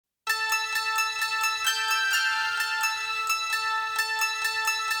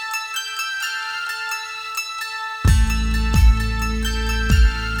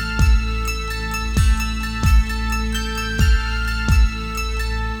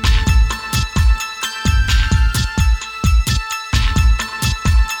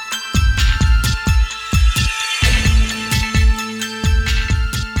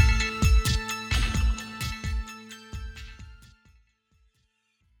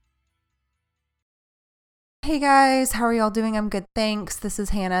Hey guys, how are y'all doing? I'm good, thanks. This is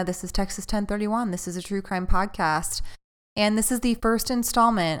Hannah. This is Texas 1031. This is a true crime podcast. And this is the first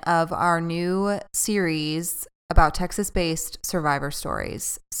installment of our new series about Texas-based survivor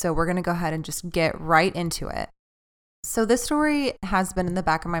stories. So we're going to go ahead and just get right into it. So this story has been in the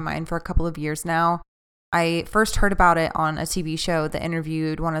back of my mind for a couple of years now. I first heard about it on a TV show that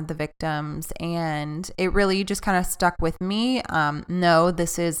interviewed one of the victims, and it really just kind of stuck with me. No,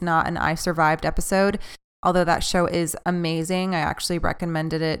 this is not an I Survived episode. Although that show is amazing, I actually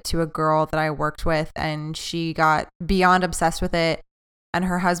recommended it to a girl that I worked with, and she got beyond obsessed with it. And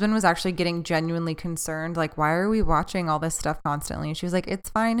her husband was actually getting genuinely concerned, like, why are we watching all this stuff constantly? And she was like,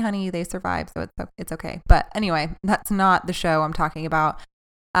 it's fine, honey, they survived, so it's okay. But anyway, that's not the show I'm talking about.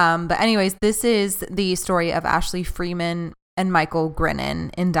 But anyways, this is the story of Ashley Freeman and Michael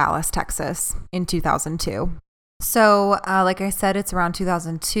Grinnan in Dallas, Texas in 2002. So, like I said, it's around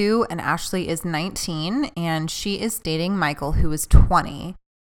 2002, and Ashley is 19, and she is dating Michael, who is 20.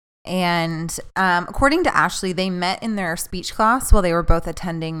 And according to Ashley, they met in their speech class while they were both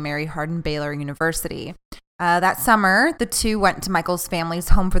attending Mary Hardin-Baylor University. That summer, the two went to Michael's family's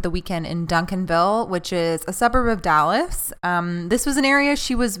home for the weekend in Duncanville, which is a suburb of Dallas. This was an area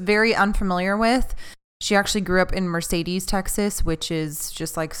she was very unfamiliar with. She actually grew up in Mercedes, Texas, which is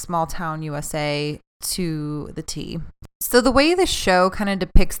just like small town USA to the T. So the way the show kind of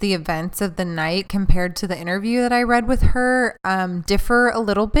depicts the events of the night compared to the interview that I read with her differ a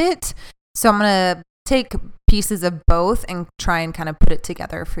little bit. So I'm going to take pieces of both and try and kind of put it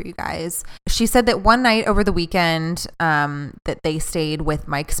together for you guys. She said that one night over the weekend that they stayed with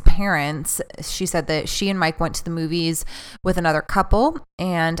Mike's parents, she said that she and Mike went to the movies with another couple.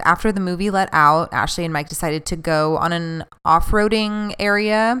 And after the movie let out, Ashley and Mike decided to go on an off-roading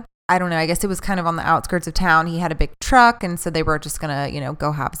area. I don't know. I guess it was kind of on the outskirts of town. He had a big truck, and so they were just going to,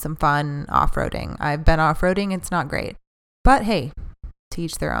 go have some fun off-roading. I've been off-roading. It's not great. But hey, to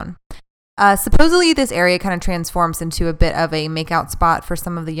each their own. Supposedly, this area kind of transforms into a bit of a makeout spot for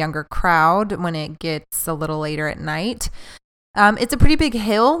some of the younger crowd when it gets a little later at night. It's a pretty big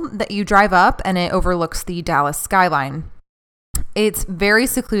hill that you drive up, and it overlooks the Dallas skyline. It's very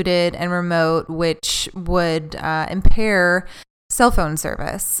secluded and remote, which would impair cell phone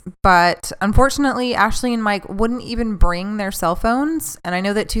service. But unfortunately, Ashley and Mike wouldn't even bring their cell phones. And I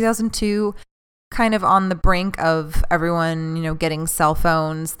know that 2002, kind of on the brink of everyone, getting cell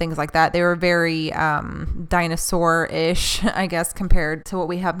phones, things like that. They were very dinosaur-ish, I guess, compared to what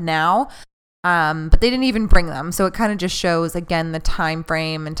we have now. But they didn't even bring them. So it kind of just shows, again, the time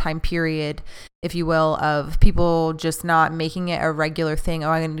frame and time period, if you will, of people just not making it a regular thing.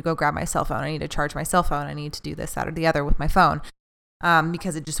 Oh, I need to go grab my cell phone. I need to charge my cell phone. I need to do this, that, or the other with my phone.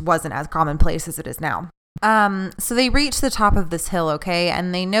 Because it just wasn't as commonplace as it is now. So they reach the top of this hill, okay,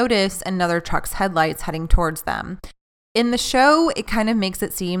 and they notice another truck's headlights heading towards them. In the show, it kind of makes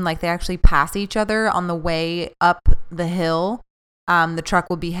it seem like they actually pass each other on the way up the hill. The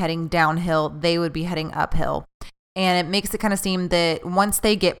truck would be heading downhill, they would be heading uphill. And it makes it kind of seem that once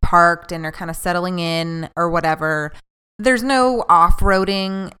they get parked and are kind of settling in or whatever, there's no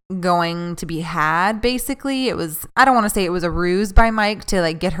off-roading going to be had, basically. It was, I don't want to say it was a ruse by Mike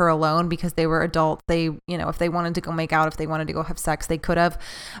to get her alone because they were adults. They, if they wanted to go make out, if they wanted to go have sex, they could have.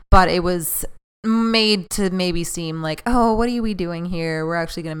 But it was made to maybe seem like, oh, what are we doing here? We're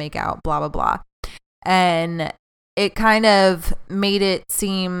actually going to make out, blah, blah, blah. And it kind of made it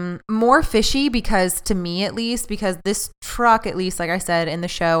seem more fishy because, to me at least, because this truck, at least, like I said in the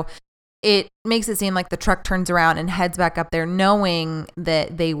show, it makes it seem like the truck turns around and heads back up there knowing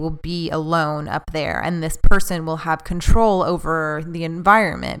that they will be alone up there and this person will have control over the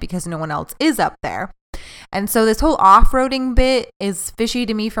environment because no one else is up there. And so this whole off-roading bit is fishy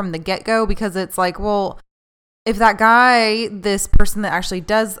to me from the get-go because it's like, well, if that guy, this person that actually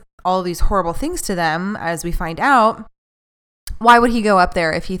does all these horrible things to them, as we find out, why would he go up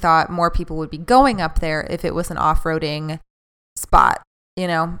there if he thought more people would be going up there if it was an off-roading spot?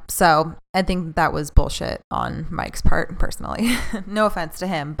 So I think that was bullshit on Mike's part, personally. No offense to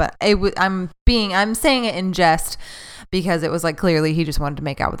him, but I'm saying it in jest because it was like clearly he just wanted to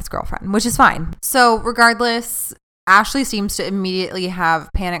make out with his girlfriend, which is fine. So regardless, Ashley seems to immediately have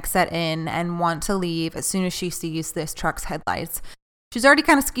panic set in and want to leave as soon as she sees this truck's headlights. She's already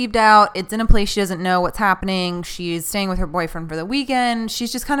kind of skeeved out. It's in a place she doesn't know what's happening. She's staying with her boyfriend for the weekend.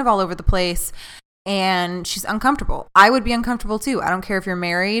 She's just kind of all over the place. And she's uncomfortable. I would be uncomfortable too. I don't care if you're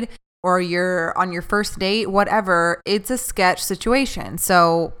married or you're on your first date, whatever. It's a sketch situation.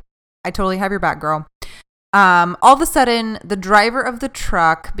 So I totally have your back, girl. All of a sudden, the driver of the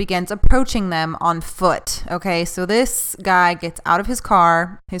truck begins approaching them on foot. Okay, so this guy gets out of his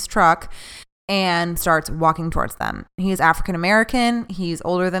car, his truck, and starts walking towards them. He is African American. He's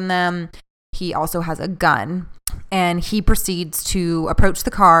older than them. He also has a gun, and he proceeds to approach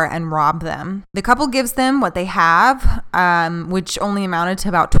the car and rob them. The couple gives them what they have, which only amounted to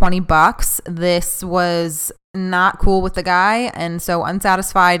about $20. This was not cool with the guy, and so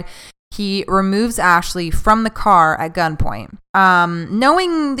unsatisfied, he removes Ashley from the car at gunpoint.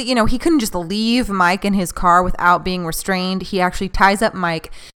 Knowing that, he couldn't just leave Mike in his car without being restrained, he actually ties up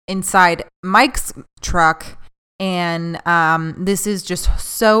Mike inside Mike's truck. And this is just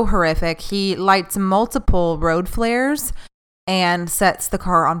so horrific. He lights multiple road flares and sets the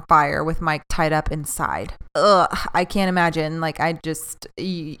car on fire with Mike tied up inside. Ugh, I can't imagine.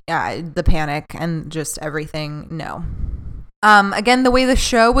 The panic and just everything. No. Again, the way the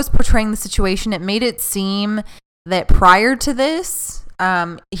show was portraying the situation, it made it seem that prior to this,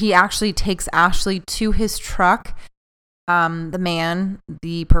 he actually takes Ashley to his truck. The man,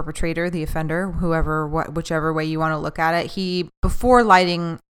 the perpetrator, the offender, whichever way you want to look at it, before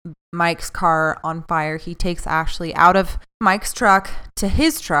lighting Mike's car on fire, he takes Ashley out of Mike's truck to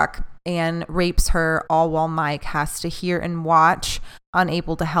his truck and rapes her, all while Mike has to hear and watch,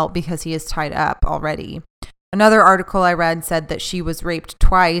 unable to help because he is tied up already. Another article I read said that she was raped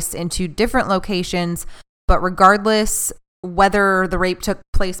twice in 2 different locations, but regardless whether the rape took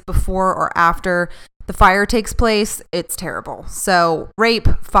place before or after the fire takes place, it's terrible. So rape,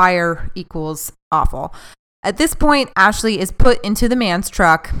 fire equals awful. At this point, Ashley is put into the man's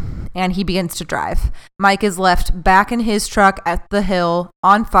truck and he begins to drive. Mike is left back in his truck at the hill,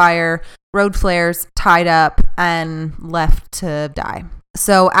 on fire, road flares, tied up, and left to die.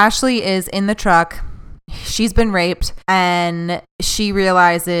 So Ashley is in the truck. She's been raped and she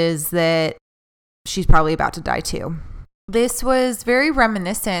realizes that she's probably about to die too. This was very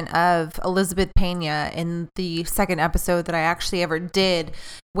reminiscent of Elizabeth Pena in the second episode that I actually ever did,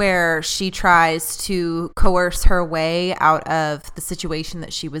 where she tries to coerce her way out of the situation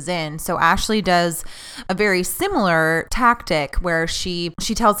that she was in. So Ashley does a very similar tactic where she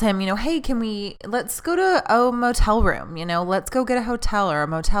tells him, hey, let's go to a motel room, let's go get a hotel or a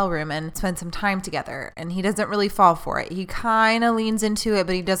motel room and spend some time together. And he doesn't really fall for it. He kind of leans into it,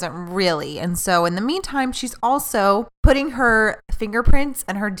 but he doesn't really. And so in the meantime, she's also putting her fingerprints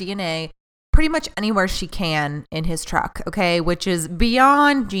and her DNA pretty much anywhere she can in his truck, okay, which is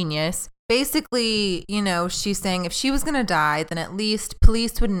beyond genius. Basically, she's saying if she was going to die, then at least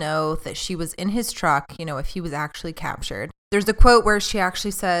police would know that she was in his truck, if he was actually captured. There's a quote where she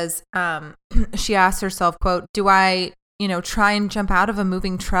actually says, she asks herself, quote, do I, try and jump out of a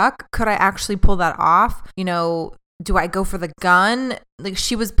moving truck? Could I actually pull that off? Do I go for the gun? Like,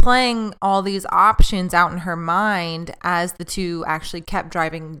 she was playing all these options out in her mind as the two actually kept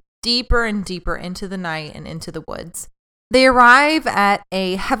driving deeper and deeper into the night and into the woods. They arrive at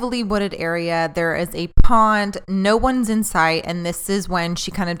a heavily wooded area. There is a pond. No one's in sight. And this is when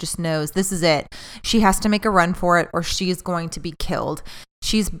she kind of just knows this is it. She has to make a run for it or she's going to be killed.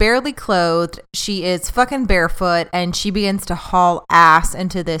 She's barely clothed. She is fucking barefoot and she begins to haul ass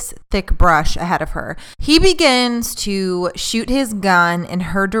into this thick brush ahead of her. He begins to shoot his gun in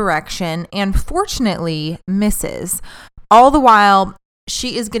her direction and fortunately misses. All the while,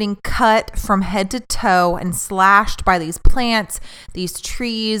 she is getting cut from head to toe and slashed by these plants, these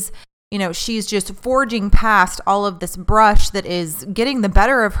trees. She's just forging past all of this brush that is getting the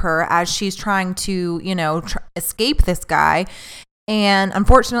better of her as she's trying to, escape this guy. And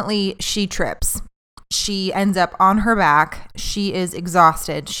unfortunately, she trips. She ends up on her back. She is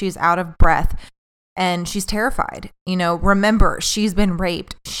exhausted. She's out of breath. And she's terrified. Remember, she's been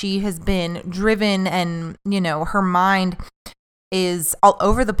raped. She has been driven and, her mind is all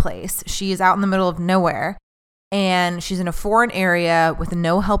over the place. She is out in the middle of nowhere and she's in a foreign area with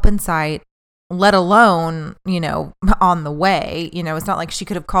no help in sight, let alone, on the way. It's not like she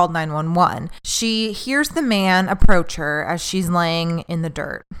could have called 911. She hears the man approach her as she's laying in the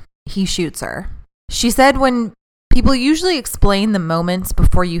dirt. He shoots her. She said when people usually explain the moments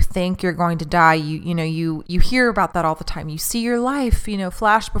before you think you're going to die, you hear about that all the time. You see your life,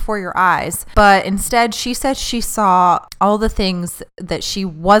 flash before your eyes. But instead, she said she saw all the things that she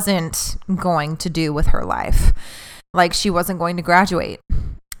wasn't going to do with her life. Like she wasn't going to graduate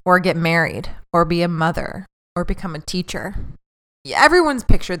or get married or be a mother or become a teacher. Everyone's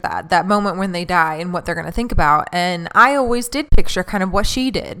pictured that moment when they die and what they're going to think about. And I always did picture kind of what she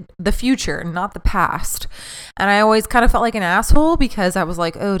did, the future, not the past. And I always kind of felt like an asshole because I was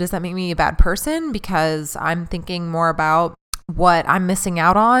like, oh, does that make me a bad person? Because I'm thinking more about what I'm missing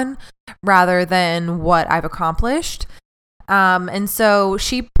out on rather than what I've accomplished. And so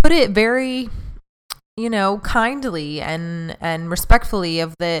she put it very, kindly and respectfully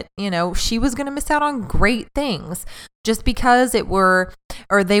of that, she was going to miss out on great things just because they were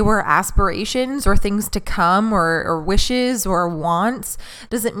aspirations or things to come or wishes or wants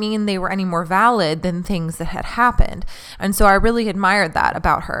doesn't mean they were any more valid than things that had happened. And so I really admired that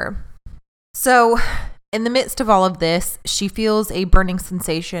about her. So in the midst of all of this, she feels a burning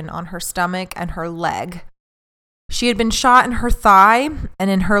sensation on her stomach and her leg. She had been shot in her thigh and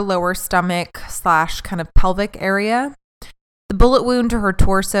in her lower stomach / kind of pelvic area. The bullet wound to her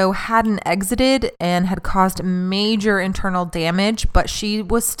torso hadn't exited and had caused major internal damage, but she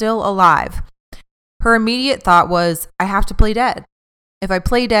was still alive. Her immediate thought was, I have to play dead. If I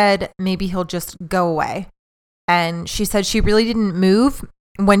play dead, maybe he'll just go away. And she said she really didn't move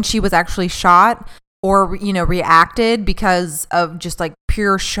when she was actually shot or, reacted because of just like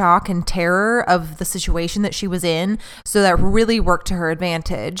pure shock and terror of the situation that she was in. So that really worked to her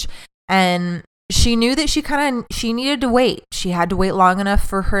advantage. And she knew that she needed to wait. She had to wait long enough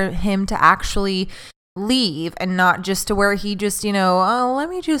for him to actually leave and not just to where he just, let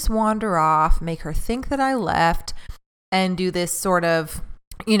me just wander off, make her think that I left and do this sort of,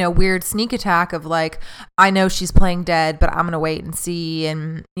 weird sneak attack of like, I know she's playing dead, but I'm going to wait and see.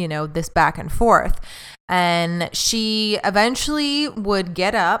 And, this back and forth. And she eventually would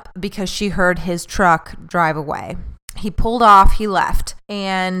get up because she heard his truck drive away. He pulled off, he left.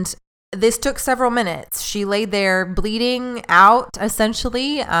 And this took several minutes. She lay there bleeding out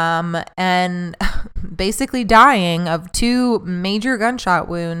essentially, and basically dying of 2 major gunshot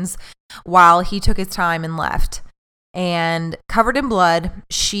wounds while he took his time and left. And covered in blood,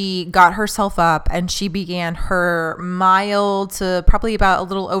 she got herself up and she began her mile to probably about a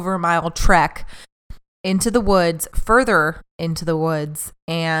little over a mile trek into the woods, further into the woods,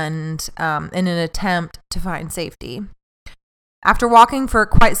 and in an attempt to find safety. After walking for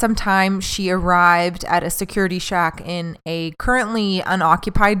quite some time, she arrived at a security shack in a currently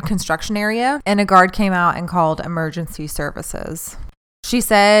unoccupied construction area, and a guard came out and called emergency services. She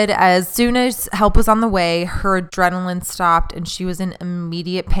said as soon as help was on the way, her adrenaline stopped and she was in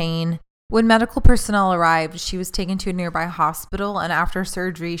immediate pain. When medical personnel arrived, she was taken to a nearby hospital, and after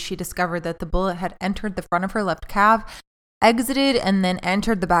surgery, she discovered that the bullet had entered the front of her left calf, exited, and then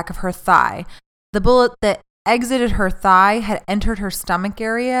entered the back of her thigh. The bullet that exited her thigh had entered her stomach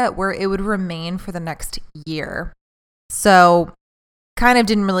area where it would remain for the next year. So kind of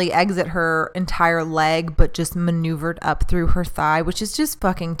didn't really exit her entire leg, but just maneuvered up through her thigh, which is just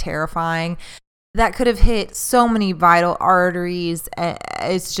fucking terrifying. That could have hit so many vital arteries.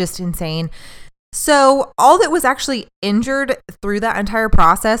 It's just insane. So all that was actually injured through that entire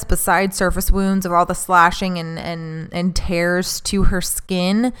process, besides surface wounds of all the slashing and tears to her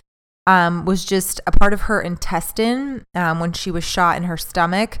skin, was just a part of her intestine when she was shot in her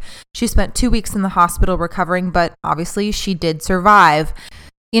stomach. She spent 2 weeks in the hospital recovering, but obviously she did survive.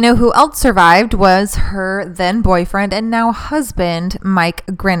 Who else survived was her then boyfriend and now husband, Mike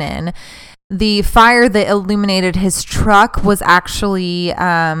Grinnan. The fire that illuminated his truck was actually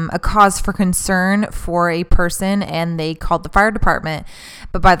a cause for concern for a person, and they called the fire department.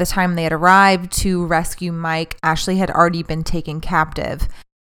 But by the time they had arrived to rescue Mike, Ashley had already been taken captive.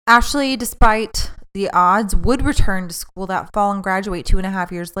 Ashley, despite the odds, would return to school that fall and graduate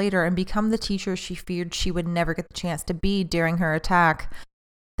 2.5 years later and become the teacher she feared she would never get the chance to be during her attack.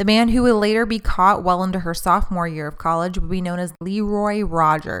 The man who would later be caught well into her sophomore year of college would be known as Leroy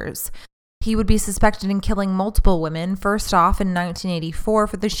Rogers. He would be suspected in killing multiple women, first off in 1984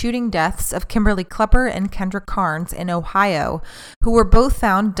 for the shooting deaths of Kimberly Klepper and Kendra Carnes in Ohio, who were both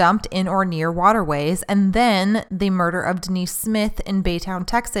found dumped in or near waterways, and then the murder of Denise Smith in Baytown,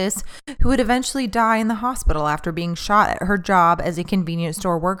 Texas, who would eventually die in the hospital after being shot at her job as a convenience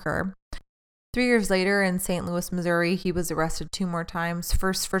store worker. 3 years later in St. Louis, Missouri, he was arrested 2 more times,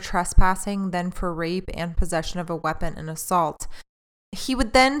 first for trespassing, then for rape and possession of a weapon and assault. He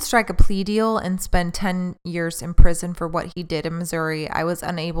would then strike a plea deal and spend 10 years in prison for what he did in Missouri. I was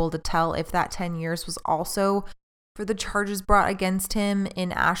unable to tell if that 10 years was also for the charges brought against him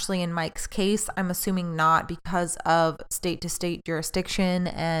in Ashley and Mike's case. I'm assuming not, because of state-to-state jurisdiction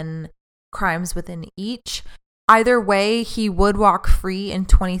and crimes within each. Either way, he would walk free in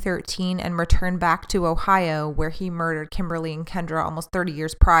 2013 and return back to Ohio, where he murdered Kimberly and Kendra almost 30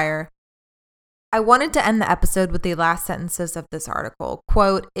 years prior. I wanted to end the episode with the last sentences of this article.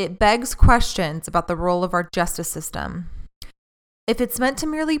 Quote, "It begs questions about the role of our justice system. If it's meant to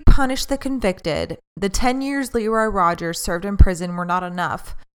merely punish the convicted, the 10 years Leroy Rogers served in prison were not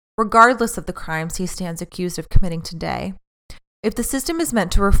enough, regardless of the crimes he stands accused of committing today. If the system is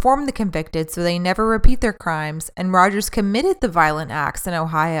meant to reform the convicted so they never repeat their crimes, and Rogers committed the violent acts in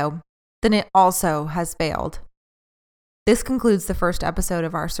Ohio, then it also has failed. This concludes the first episode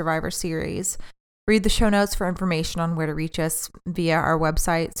of our Survivor series. Read the show notes for information on where to reach us via our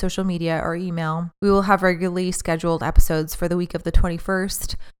website, social media, or email. We will have regularly scheduled episodes for the week of the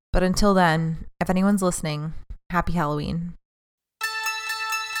 21st. But until then, if anyone's listening, happy Halloween.